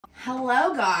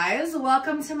Hello guys,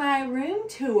 welcome to my room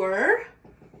tour.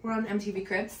 We're on MTV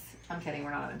Cribs. I'm kidding,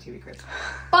 we're not on MTV Cribs.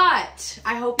 But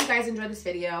I hope you guys enjoyed this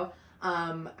video.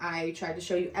 I tried to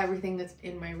show you everything that's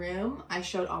in my room. I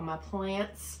showed all my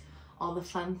plants, all the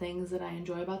fun things that I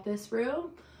enjoy about this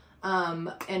room.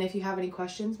 And if you have any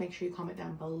questions, make sure you comment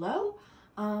down below.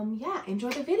 Yeah, enjoy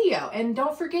the video. And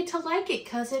don't forget to like it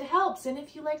because it helps. And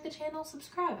if you like the channel,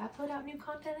 subscribe. I put out new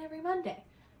content every Monday.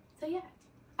 So yeah.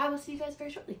 I will see you guys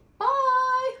very shortly.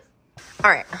 Bye!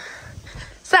 Alright,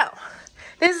 so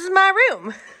this is my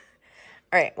room.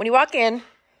 Alright, when you walk in,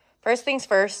 first things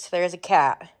first, there is a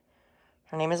cat.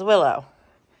 Her name is Willow.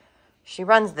 She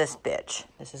runs this bitch.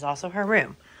 This is also her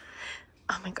room.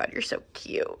 Oh my god, you're so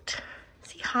cute.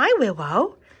 Say hi,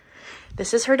 Willow.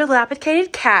 This is her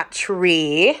dilapidated cat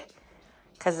tree,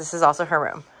 because this is also her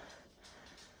room.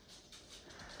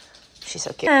 She's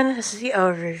so cute. And this is the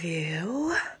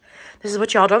overview. This is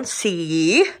what y'all don't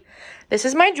see. This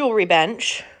is my jewelry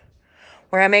bench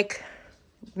where I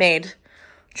made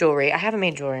jewelry. I haven't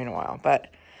made jewelry in a while,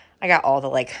 but I got all the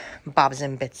like bobs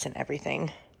and bits and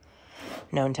everything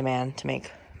known to man to make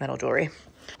metal jewelry.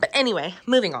 But anyway,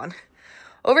 moving on.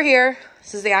 Over here,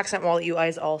 this is the accent wall that you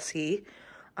guys all see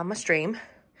on my stream.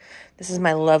 This is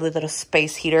my lovely little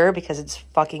space heater because it's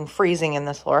fucking freezing in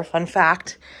this floor. Fun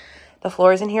fact, the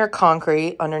floors in here are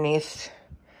concrete underneath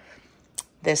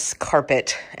this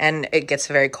carpet, and it gets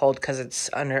very cold because it's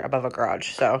above a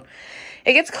garage. So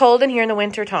it gets cold in here in the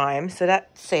winter time, so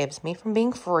that saves me from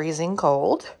being freezing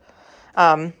cold.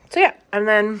 So yeah, and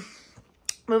then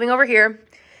moving over here,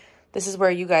 this is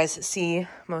where you guys see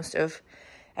most of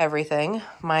everything.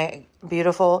 My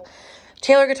beautiful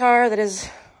Taylor guitar that is,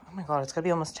 oh my god, it's gonna be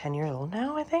almost 10 years old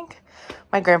now, I think.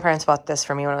 My grandparents bought this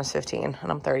for me when I was 15,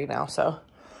 and I'm 30 now, so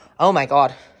oh my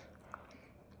god.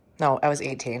 No, I was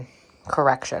 18.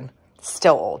 Correction,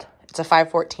 still old. It's a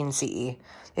 514 CE.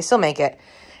 They still make it.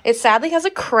 It sadly has a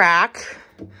crack.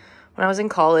 When I was in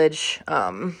college,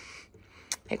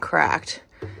 it cracked.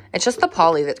 It's just the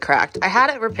poly that cracked. I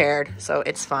had it repaired, so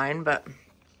it's fine, but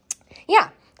yeah,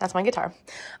 that's my guitar.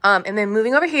 And then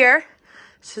moving over here,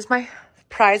 this is my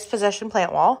prized possession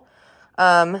plant wall.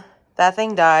 That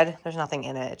thing died. There's nothing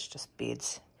in it. It's just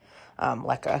beads.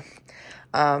 Leca.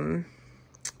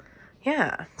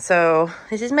 Yeah, so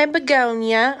this is my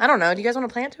begonia. I don't know. Do you guys want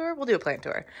a plant tour? We'll do a plant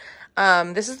tour.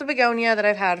 This is the begonia that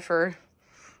I've had for,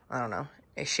 I don't know.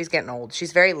 She's getting old.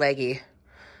 She's very leggy.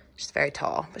 She's very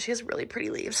tall, but she has really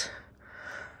pretty leaves.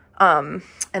 And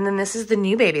then this is the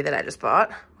new baby that I just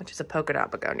bought, which is a polka dot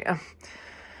begonia.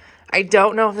 I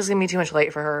don't know if this is going to be too much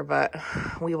light for her, but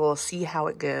we will see how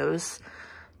it goes.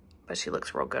 But she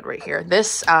looks real good right here.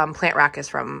 This plant rack is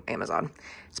from Amazon.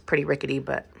 It's pretty rickety,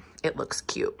 but it looks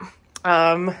cute.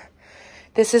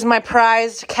 This is my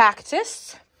prized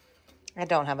cactus. I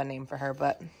don't have a name for her,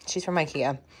 but she's from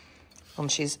IKEA.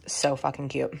 And she's so fucking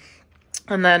cute.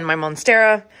 And then my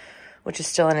Monstera, which is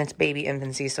still in its baby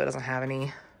infancy, so it doesn't have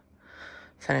any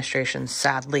fenestration,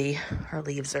 sadly. Her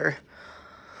leaves are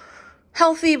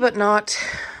healthy, but not,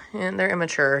 and they're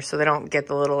immature, so they don't get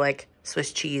the little, like,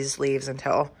 Swiss cheese leaves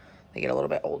until they get a little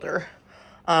bit older.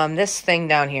 This thing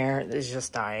down here is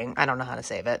just dying. I don't know how to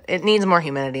save it. It needs more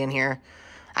humidity in here.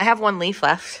 I have one leaf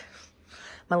left.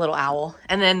 My little owl.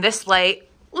 And then this light.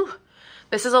 Ooh,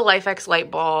 this is a LifeX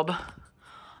light bulb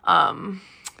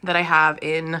that I have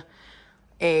in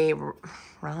a,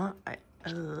 I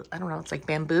don't know, it's like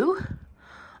bamboo.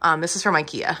 This is from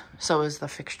IKEA. So is the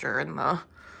fixture and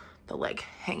the like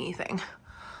hangy thing.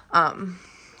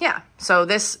 Yeah, so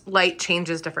this light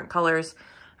changes different colors.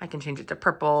 I can change it to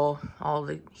purple, all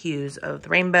the hues of the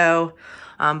rainbow,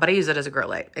 but I use it as a grow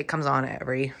light. It comes on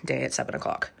every day at 7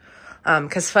 o'clock.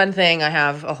 Because fun thing, I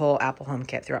have a whole Apple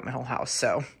HomeKit throughout my whole house,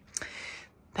 so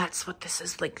that's what this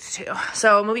is linked to.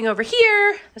 So moving over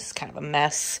here, this is kind of a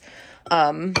mess.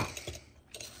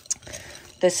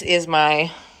 This is my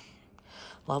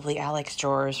lovely Alex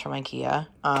drawers from IKEA.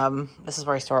 This is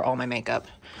where I store all my makeup.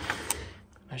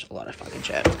 There's a lot of fucking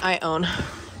shit. I own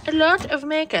a lot of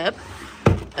makeup.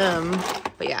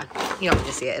 But yeah, you don't need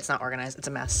to see it. It's not organized. It's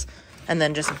a mess. And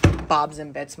then just bobs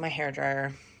and bits. My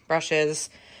hairdryer, brushes,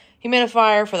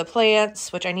 humidifier for the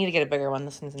plants, which I need to get a bigger one.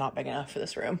 This one's not big enough for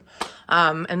this room.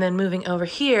 And then moving over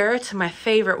here to my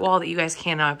favorite wall that you guys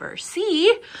cannot ever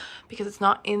see because it's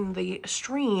not in the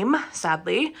stream,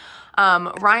 sadly.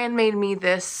 Ryan made me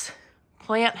this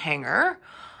plant hanger.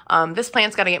 This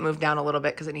plant's got to get moved down a little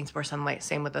bit because it needs more sunlight.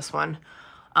 Same with this one.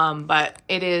 But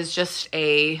it is just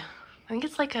I think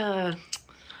it's like I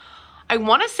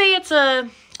want to say it's a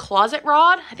closet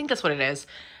rod. I think that's what it is.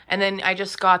 And then I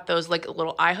just got those like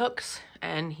little eye hooks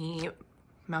and he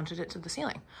mounted it to the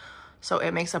ceiling. So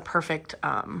it makes a perfect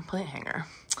plant hanger.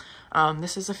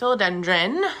 This is a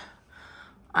philodendron.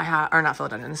 Or not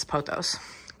philodendron, this is pothos.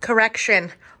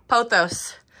 Correction,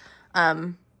 pothos.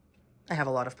 I have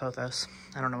a lot of pothos.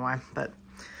 I don't know why, but.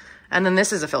 And then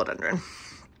this is a philodendron.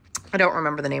 I don't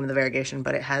remember the name of the variegation,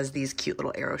 but it has these cute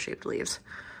little arrow-shaped leaves.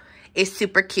 It's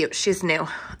super cute. She's new.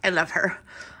 I love her.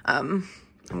 I'm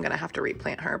gonna have to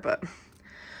replant her, but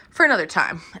for another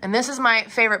time. And this is my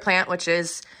favorite plant, which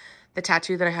is the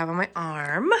tattoo that I have on my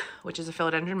arm, which is a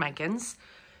philodendron micans.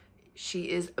 She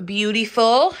is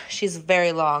beautiful. She's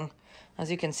very long.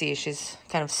 As you can see, she's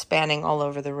kind of spanning all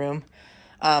over the room.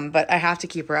 But I have to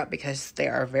keep her up because they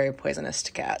are very poisonous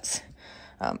to cats.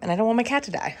 And I don't want my cat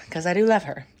to die because I do love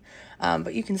her.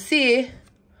 But you can see, I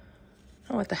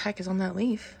don't know what the heck is on that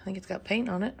leaf. I think it's got paint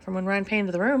on it from when Ryan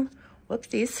painted the room.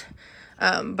 Whoopsies.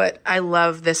 But I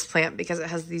love this plant because it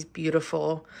has these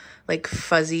beautiful, like,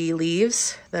 fuzzy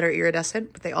leaves that are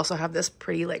iridescent. But they also have this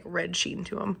pretty, like, red sheen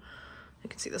to them. You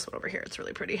can see this one over here. It's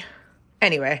really pretty.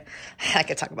 Anyway, I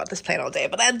could talk about this plant all day,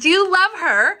 but I do love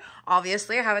her.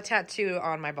 Obviously, I have a tattoo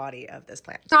on my body of this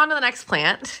plant. So on to the next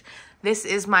plant. This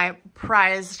is my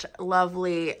prized,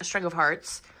 lovely string of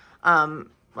hearts.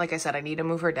 Like I said, I need to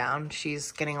move her down.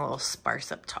 She's getting a little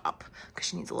sparse up top because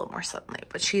she needs a little more sunlight,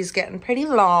 but she's getting pretty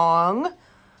long.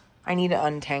 I need to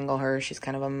untangle her. She's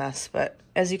kind of a mess, but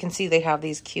as you can see, they have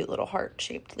these cute little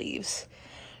heart-shaped leaves.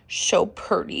 So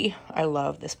pretty. I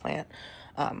love this plant.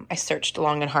 I searched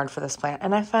long and hard for this plant,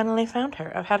 and I finally found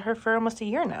her. I've had her for almost a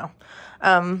year now.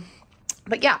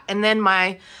 But yeah, and then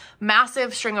my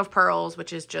massive string of pearls,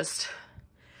 which is just,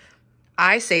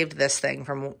 I saved this thing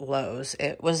from Lowe's.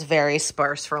 It was very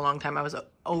sparse for a long time. I was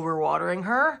overwatering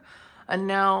her, and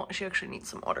now she actually needs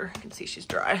some water. You can see she's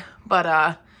dry,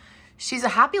 but she's a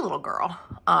happy little girl.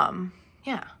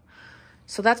 Yeah.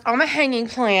 So that's all my hanging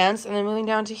plants, and then moving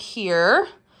down to here.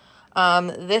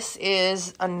 This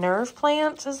is a nerve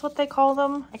plant is what they call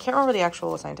them. I can't remember the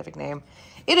actual scientific name.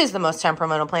 It is the most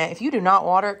temperamental plant. If you do not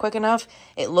water it quick enough,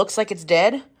 it looks like it's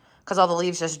dead because all the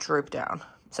leaves just droop down.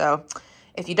 So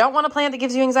if you don't want a plant that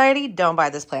gives you anxiety, don't buy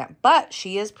this plant. But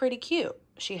she is pretty cute.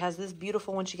 She has this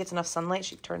beautiful, when she gets enough sunlight,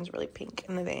 she turns really pink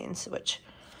in the veins, which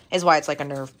is why it's like a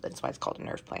nerve. That's why it's called a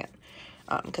nerve plant,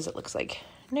 because it looks like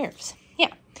nerves.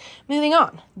 Yeah. Moving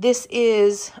on. This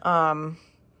is a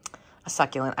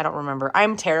succulent. I don't remember.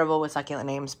 I'm terrible with succulent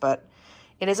names, but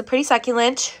it is a pretty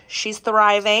succulent. She's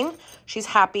thriving. She's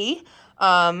happy.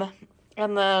 And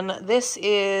then this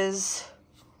is,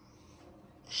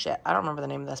 shit, I don't remember the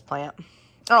name of this plant.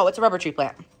 Oh, it's a rubber tree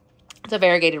plant. It's a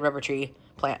variegated rubber tree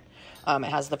plant. It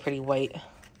has the pretty white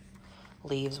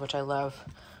leaves, which I love.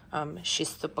 She's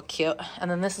super cute. And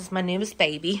then this is my newest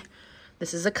baby.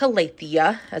 This is a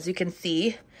calathea, as you can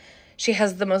see. She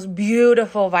has the most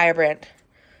beautiful, vibrant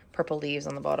purple leaves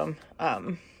on the bottom.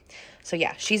 So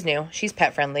yeah, she's new. She's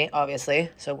pet friendly, obviously,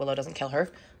 so Willow doesn't kill her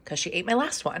because she ate my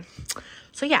last one.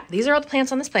 So yeah, these are all the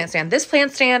plants on this plant stand. This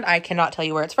plant stand, I cannot tell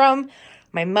you where it's from.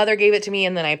 My mother gave it to me,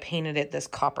 and then I painted it this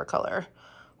copper color,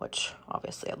 which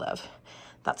obviously I love.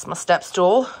 That's my step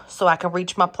stool, so I can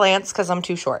reach my plants because I'm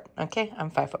too short, okay?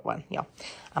 I'm 5'1", y'all.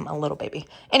 I'm a little baby.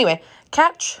 Anyway,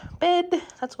 couch, bed.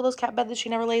 That's Willow's cat bed that she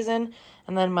never lays in.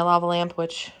 And then my lava lamp,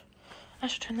 which I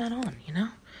should turn that on, you know?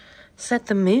 Set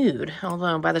the mood.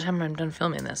 Although by the time I'm done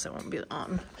filming this, it won't be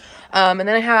on. And then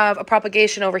I have a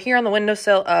propagation over here on the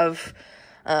windowsill of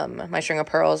my string of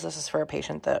pearls. This is for a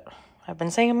patient that I've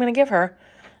been saying I'm going to give her,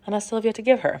 and I still have yet to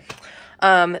give her.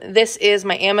 This is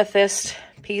my amethyst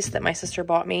piece that my sister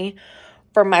bought me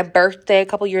for my birthday a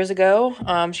couple years ago.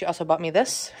 She also bought me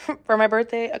this for my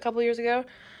birthday a couple years ago.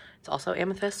 It's also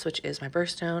amethyst, which is my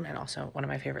birthstone, and also one of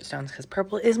my favorite stones because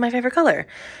purple is my favorite color.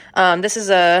 This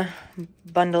is a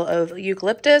bundle of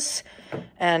eucalyptus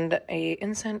and a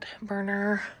incense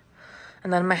burner.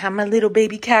 And then I have my little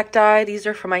baby cacti. These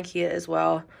are from IKEA as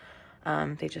well.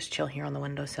 They just chill here on the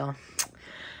windowsill.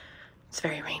 It's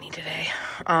very rainy today.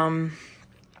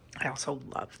 I also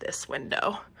love this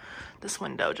window. This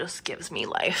window just gives me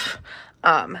life.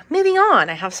 Moving on,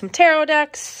 I have some tarot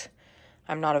decks.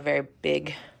 I'm not a very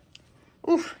big...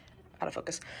 Oof, out of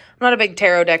focus. I'm not a big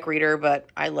tarot deck reader, but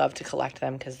I love to collect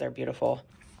them because they're beautiful.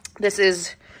 This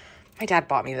is... My dad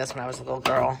bought me this when I was a little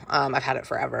girl. I've had it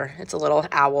forever. It's a little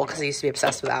owl because I used to be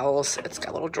obsessed with owls. It's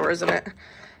got little drawers in it.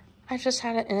 I just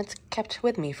had it and it's kept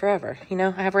with me forever. You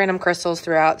know, I have random crystals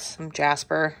throughout, some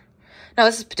jasper. No,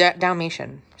 this is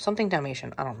Dalmatian. Something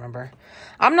Dalmatian. I don't remember.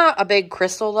 I'm not a big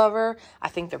crystal lover. I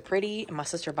think they're pretty, and my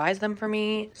sister buys them for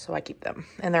me, so I keep them.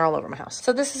 And they're all over my house.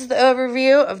 So this is the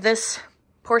overview of this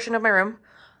portion of my room.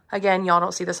 Again, y'all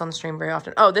don't see this on the stream very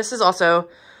often. Oh, this is also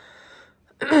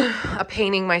a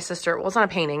painting my sister, well, it's not a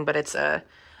painting, but it's a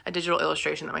digital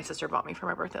illustration that my sister bought me for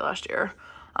my birthday last year.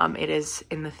 It is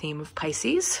in the theme of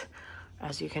Pisces,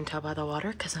 as you can tell by the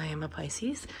water, because I am a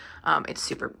Pisces. It's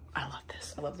super, I love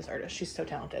this. I love this artist. She's so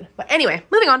talented. But anyway,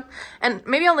 moving on. And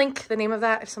maybe I'll link the name of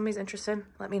that if somebody's interested.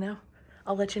 Let me know.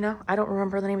 I'll let you know. I don't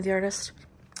remember the name of the artist.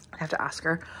 I have to ask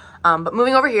her. But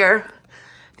moving over here,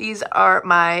 these are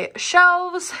my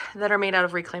shelves that are made out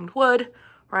of reclaimed wood.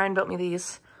 Ryan built me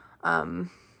these.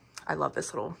 I love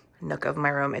this little nook of my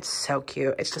room. It's so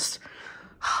cute. It's just,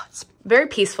 it's very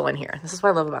peaceful in here. This is what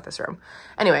I love about this room.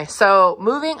 Anyway, so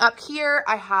moving up here,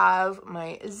 I have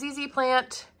my ZZ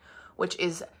plant, which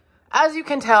is, as you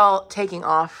can tell, taking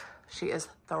off. She is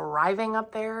thriving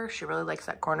up there. She really likes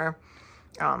that corner.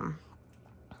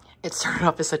 It started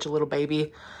off as such a little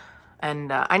baby,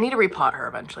 and I need to repot her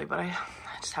eventually, but I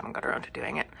just haven't got around to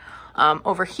doing it.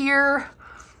 Over here,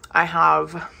 I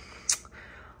have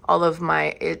all of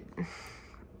my,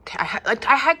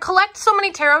 I collect so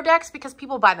many tarot decks because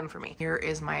people buy them for me. Here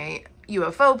is my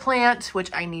UFO plant,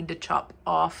 which I need to chop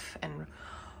off and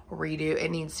redo. It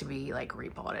needs to be like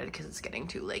repotted because it's getting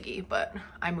too leggy, but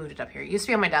I moved it up here. It used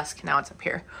to be on my desk, now it's up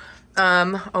here.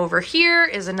 Over here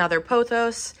is another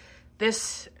pothos.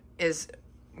 This is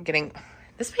getting,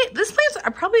 this plant, I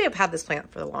probably have had this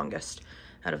plant for the longest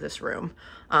out of this room,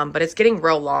 but it's getting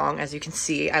real long. As you can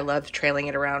see, I love trailing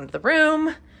it around the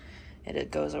room. And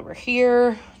it goes over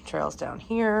here, trails down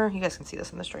here. You guys can see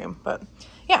this in the stream, but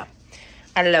yeah,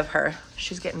 I love her.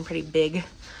 She's getting pretty big.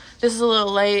 This is a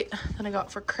little light that I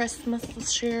got for Christmas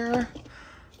this year.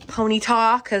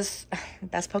 Ponyta, because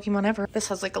best Pokemon ever. This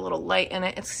has like a little light in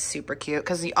it. It's super cute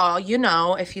because you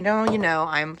know, if you know, you know,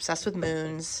 I'm obsessed with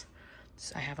moons.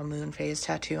 So I have a moon phase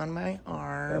tattoo on my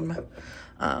arm.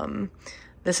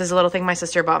 This is a little thing my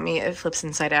sister bought me. It flips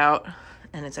inside out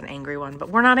and it's an angry one, but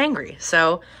we're not angry.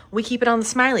 So we keep it on the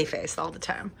smiley face all the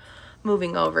time.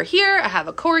 Moving over here, I have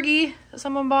a corgi that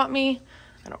someone bought me.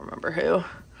 I don't remember who. I'm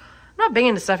not big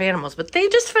into stuffed animals, but they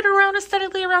just fit around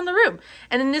aesthetically around the room.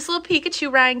 And then this little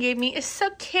Pikachu Ryan gave me is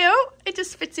so cute. It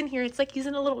just fits in here. It's like he's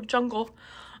in a little jungle.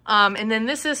 And then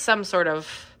this is some sort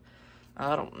of,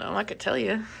 I don't know, I could tell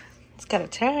you. It's got a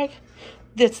tag.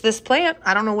 It's this plant.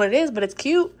 I don't know what it is, but it's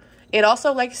cute. It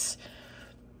also likes,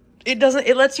 it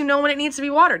lets you know when it needs to be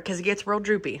watered because it gets real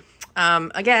droopy.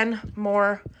 Again,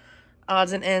 more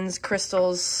odds and ends,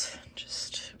 crystals,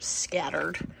 just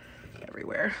scattered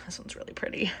everywhere. This one's really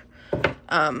pretty.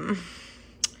 And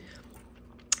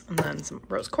then some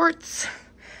rose quartz.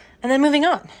 And then moving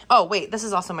on. Oh, wait, this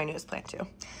is also my newest plant too.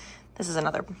 This is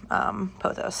another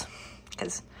pothos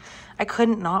because I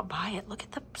couldn't not buy it. Look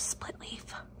at the split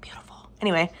leaf. Beautiful.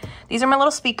 Anyway, these are my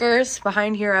little speakers.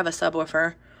 Behind here, I have a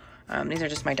subwoofer. These are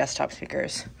just my desktop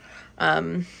speakers.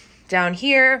 Down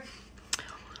here,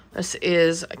 this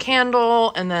is a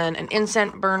candle and then an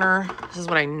incense burner. This is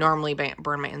what I normally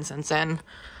burn my incense in.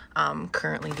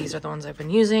 Currently, these are the ones I've been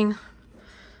using.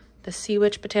 The Sea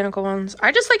Witch botanical ones.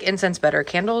 I just like incense better.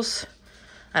 Candles,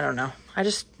 I don't know.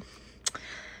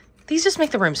 These just make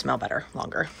the room smell better,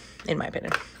 longer, in my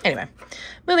opinion. Anyway,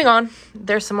 moving on.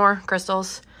 There's some more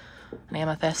crystals. An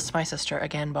amethyst my sister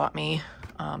again bought me.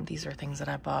 These are things that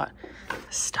I bought.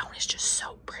 The stone is just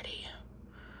so pretty.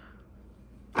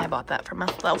 I bought that for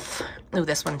myself. Ooh,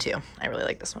 this one too. I really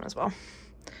like this one as well.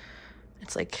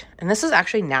 It's like, and this is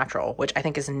actually natural, which I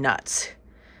think is nuts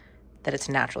that it's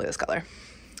naturally this color.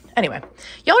 Anyway,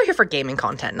 y'all are here for gaming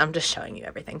content and I'm just showing you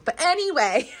everything. But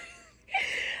anyway,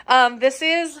 this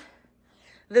is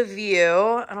the view.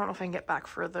 I don't know if I can get back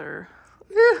further.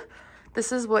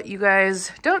 This is what you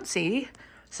guys don't see.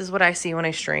 This is what I see when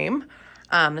I stream.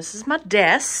 This is my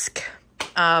desk.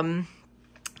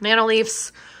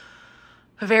 Nanoleafs,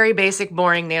 very basic,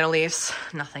 boring nanoleafs.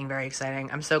 Nothing very exciting.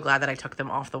 I'm so glad that I took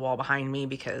them off the wall behind me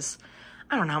because,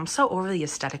 I don't know, I'm so over the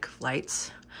aesthetic of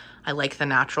lights. I like the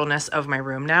naturalness of my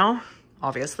room now.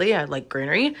 Obviously, I like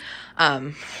greenery.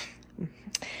 As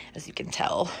you can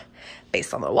tell,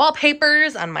 based on the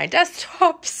wallpapers on my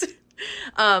desktops.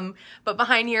 But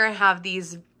behind here, I have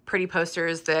these pretty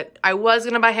posters that I was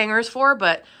going to buy hangers for,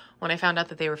 but when I found out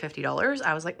that they were $50,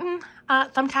 I was like,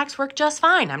 thumbtacks work just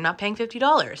fine. I'm not paying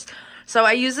 $50. So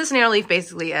I use this nanoleaf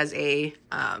basically as a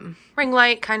ring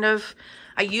light, kind of.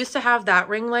 I used to have that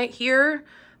ring light here,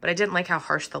 but I didn't like how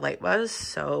harsh the light was,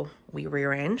 so we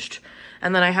rearranged.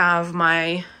 And then I have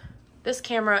this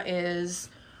camera is,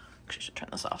 actually I should turn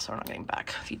this off so we're not getting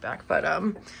feedback, but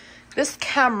this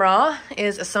camera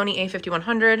is a Sony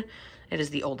a5100. It is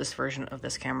the oldest version of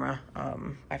this camera.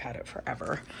 I've had it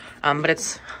forever, but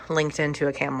it's linked into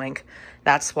a cam link.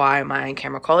 That's why my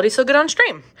camera quality is so good on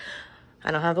stream.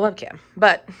 I don't have the webcam,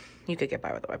 but you could get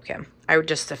by with a webcam. I would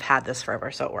just have had this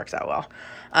forever, so it works out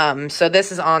well. So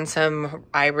this is on some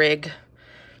iRig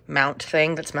mount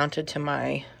thing that's mounted to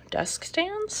my desk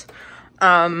stands.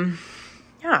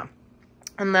 Yeah.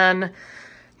 And then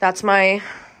that's my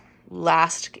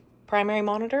last primary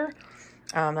monitor.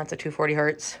 That's a 240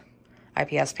 hertz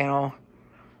IPS panel,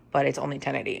 but it's only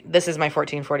 1080. This is my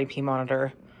 1440p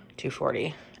monitor,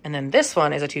 240. And then this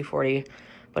one is a 240,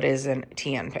 but is an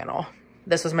TN panel.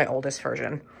 This was my oldest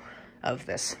version of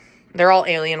this. They're all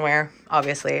Alienware.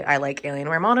 Obviously, I like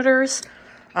Alienware monitors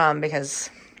because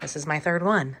this is my third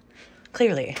one,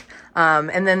 clearly.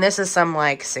 And then this is some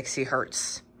like 60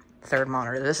 hertz third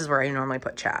monitor. This is where I normally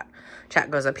put chat.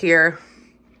 Chat goes up here.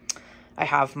 I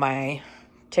have my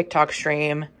TikTok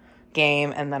stream,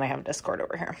 game, and then I have Discord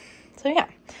over here. So yeah,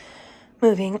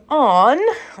 moving on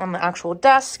the actual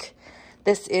desk.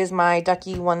 This is my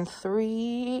Ducky One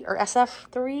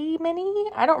SF3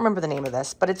 Mini. I don't remember the name of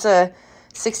this, but it's a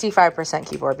 65%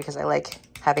 keyboard because I like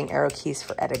having arrow keys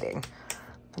for editing.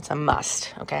 It's a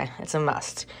must, okay? It's a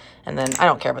must. And then I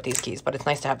don't care about these keys, but it's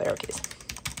nice to have the arrow keys.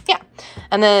 Yeah.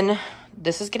 And then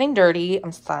this is getting dirty.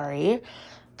 I'm sorry,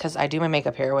 because I do my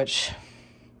makeup here, which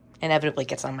inevitably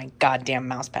gets on my goddamn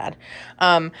mouse pad.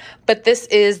 But this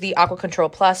is the Aqua Control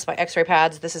Plus by XRay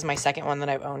pads. This is my second one that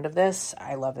I've owned of this.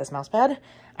 I love this mouse pad.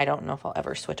 I don't know if I'll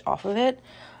ever switch off of it.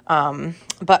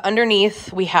 But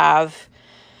underneath we have,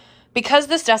 because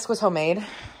this desk was homemade,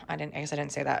 I guess I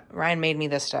didn't say that. Ryan made me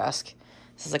this desk.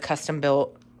 This is a custom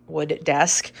built wood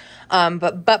desk.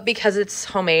 But because it's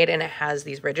homemade and it has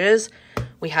these ridges,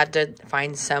 we had to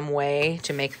find some way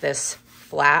to make this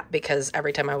flat, because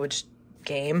every time I would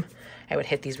game, I would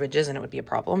hit these ridges and it would be a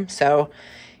problem. So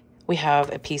we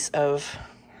have a piece of,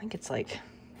 I think it's like,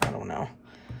 I don't know,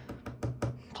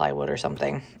 plywood or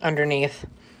something underneath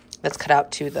that's cut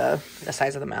out to the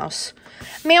size of the mouse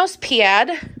pad,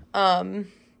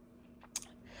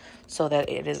 so that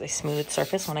it is a smooth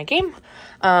surface when I game.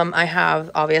 I have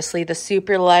obviously the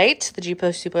Superlight, the GPro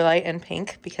Superlight in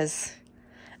pink because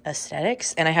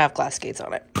aesthetics, and I have glass skates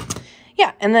on it.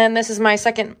 Yeah, and then this is my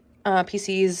second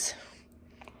PC's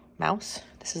mouse.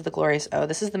 This is the glorious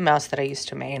this is the mouse that I used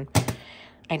to main.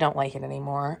 I don't like it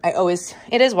anymore.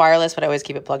 It is wireless, but I always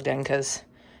keep it plugged in because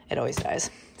it always dies.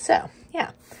 So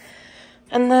yeah.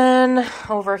 And then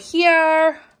over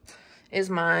here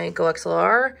is my Go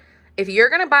XLR. If you're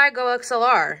gonna buy a Go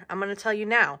XLR, I'm gonna tell you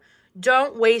now,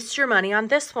 don't waste your money on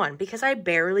this one because I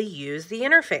barely use the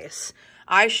interface.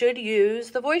 I should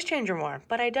use the voice changer more,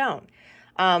 but I don't.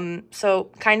 So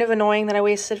kind of annoying that I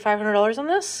wasted $500 on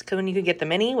this, because when you could get the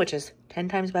mini, which is 10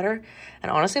 times better.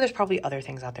 And honestly, there's probably other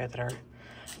things out there that are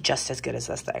just as good as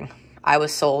this thing. I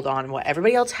was sold on what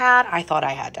everybody else had. I thought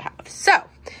I had to have. So,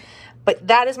 but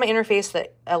that is my interface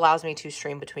that allows me to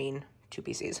stream between two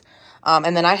PCs.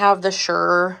 And then I have the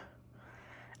Shure.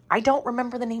 I don't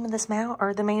remember the name of this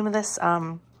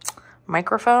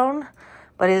microphone,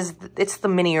 but it's the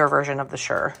minier version of the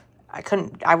Shure.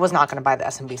 I was not going to buy the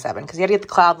SMB7 because you had to get the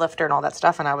cloud lifter and all that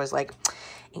stuff. And I was like,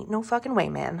 ain't no fucking way,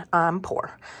 man. I'm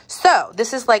poor. So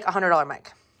this is like a $100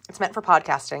 mic. It's meant for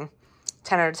podcasting.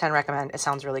 10 out of 10 recommend. It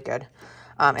sounds really good.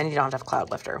 And you don't have to have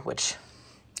cloud lifter, which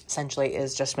essentially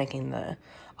is just making the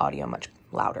audio much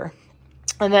louder.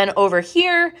 And then over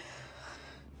here,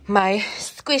 my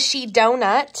squishy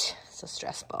donut. It's a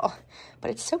stress ball,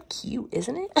 but it's so cute,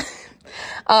 isn't it?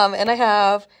 And I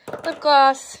have lip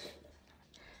gloss,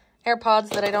 AirPods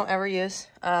that I don't ever use,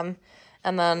 and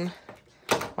then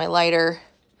my lighter,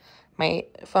 my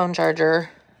phone charger.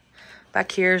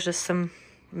 Back here is just some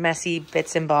messy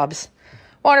bits and bobs.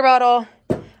 Water bottle.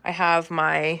 I have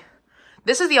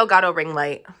this is the Elgato ring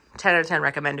light. 10 out of 10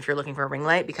 recommend if you're looking for a ring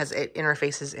light because it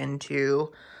interfaces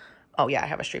into, oh yeah, I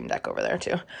have a Stream Deck over there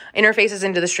too. Interfaces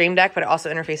into the Stream Deck, but it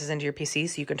also interfaces into your PC,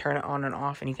 so you can turn it on and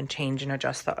off, and you can change and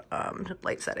adjust the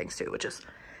light settings too, which is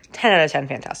 10 out of 10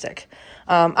 fantastic.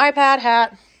 iPad,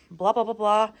 hat, blah, blah, blah,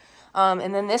 blah.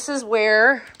 And then this is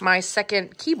where my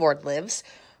second keyboard lives.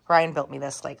 Ryan built me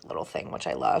this like little thing, which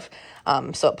I love.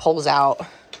 So it pulls out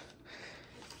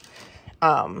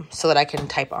so that I can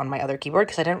type on my other keyboard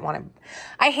because I didn't want to.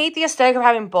 I hate the aesthetic of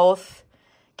having both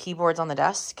keyboards on the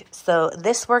desk. So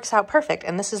this works out perfect.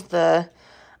 And this is the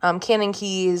Canon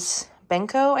Keys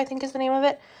Benko, I think is the name of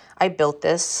it. I built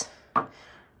this.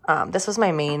 This was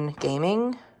my main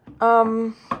gaming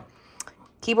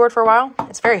keyboard for a while.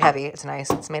 It's very heavy. It's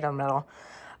nice. It's made of metal.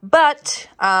 But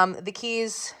the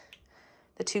keys,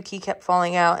 the two key kept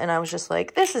falling out, and I was just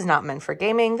like, this is not meant for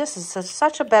gaming. This is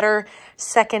such a better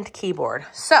second keyboard.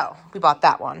 So we bought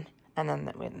that one, and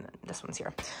then this one's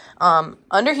here.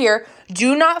 Under here,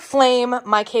 do not flame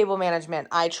my cable management.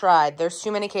 I tried. There's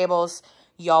too many cables.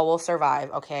 Y'all will survive,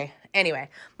 okay? Anyway,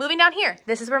 moving down here.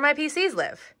 This is where my PCs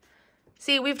live.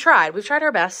 See, we've tried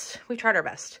our best.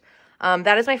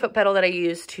 That is my foot pedal that I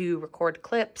use to record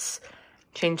clips,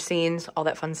 change scenes, all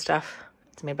that fun stuff.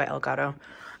 It's made by Elgato.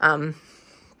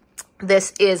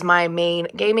 This is my main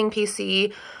gaming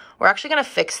PC. We're actually going to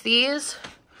fix these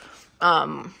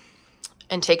and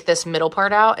take this middle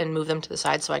part out and move them to the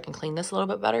side so I can clean this a little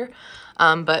bit better.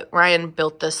 But Ryan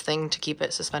built this thing to keep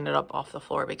it suspended up off the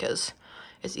floor because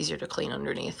it's easier to clean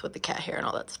underneath with the cat hair and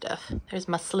all that stuff. There's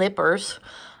my slippers.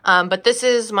 But this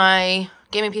is my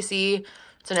gaming PC.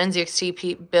 It's an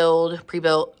NZXT build,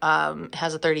 pre-built. It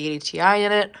has a 3080 Ti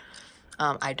in it.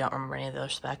 I don't remember any of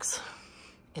those specs.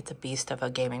 It's a beast of a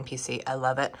gaming PC. I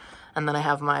love it. And then I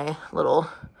have my little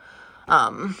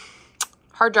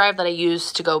hard drive that I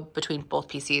use to go between both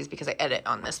PCs because I edit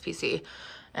on this PC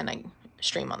and I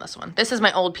stream on this one. This is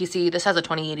my old PC. This has a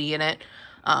 2080 in it.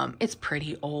 It's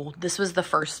pretty old. This was the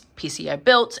first PC I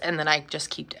built, and then I just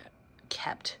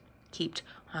kept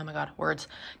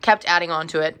adding on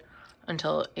to it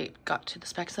until it got to the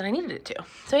specs that I needed it to.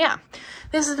 So yeah,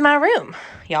 this is my room,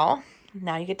 y'all.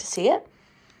 Now you get to see it.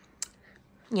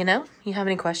 You know, you have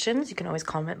any questions, you can always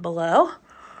comment below.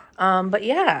 But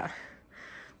yeah,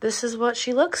 this is what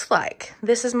she looks like.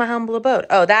 This is my humble abode.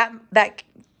 Oh, that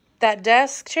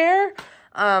desk chair,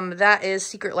 that is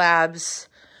Secret Labs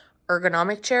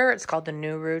ergonomic chair. It's called the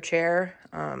Nuru chair.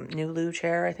 Nulu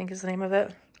chair, I think is the name of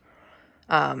it.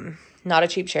 Not a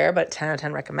cheap chair, but 10 out of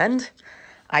 10 recommend.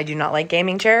 I do not like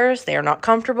gaming chairs. They are not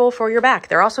comfortable for your back.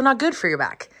 They're also not good for your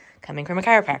back. Coming from a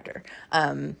chiropractor.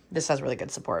 This has really good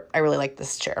support. I really like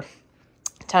this chair.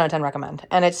 10 out of 10 recommend.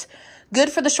 And it's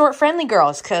good for the short friendly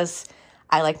girls because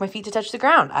I like my feet to touch the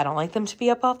ground. I don't like them to be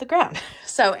up off the ground.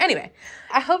 So anyway,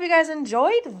 I hope you guys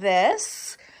enjoyed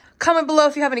this. Comment below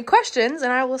if you have any questions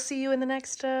and I will see you in the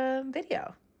next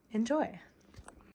video. Enjoy.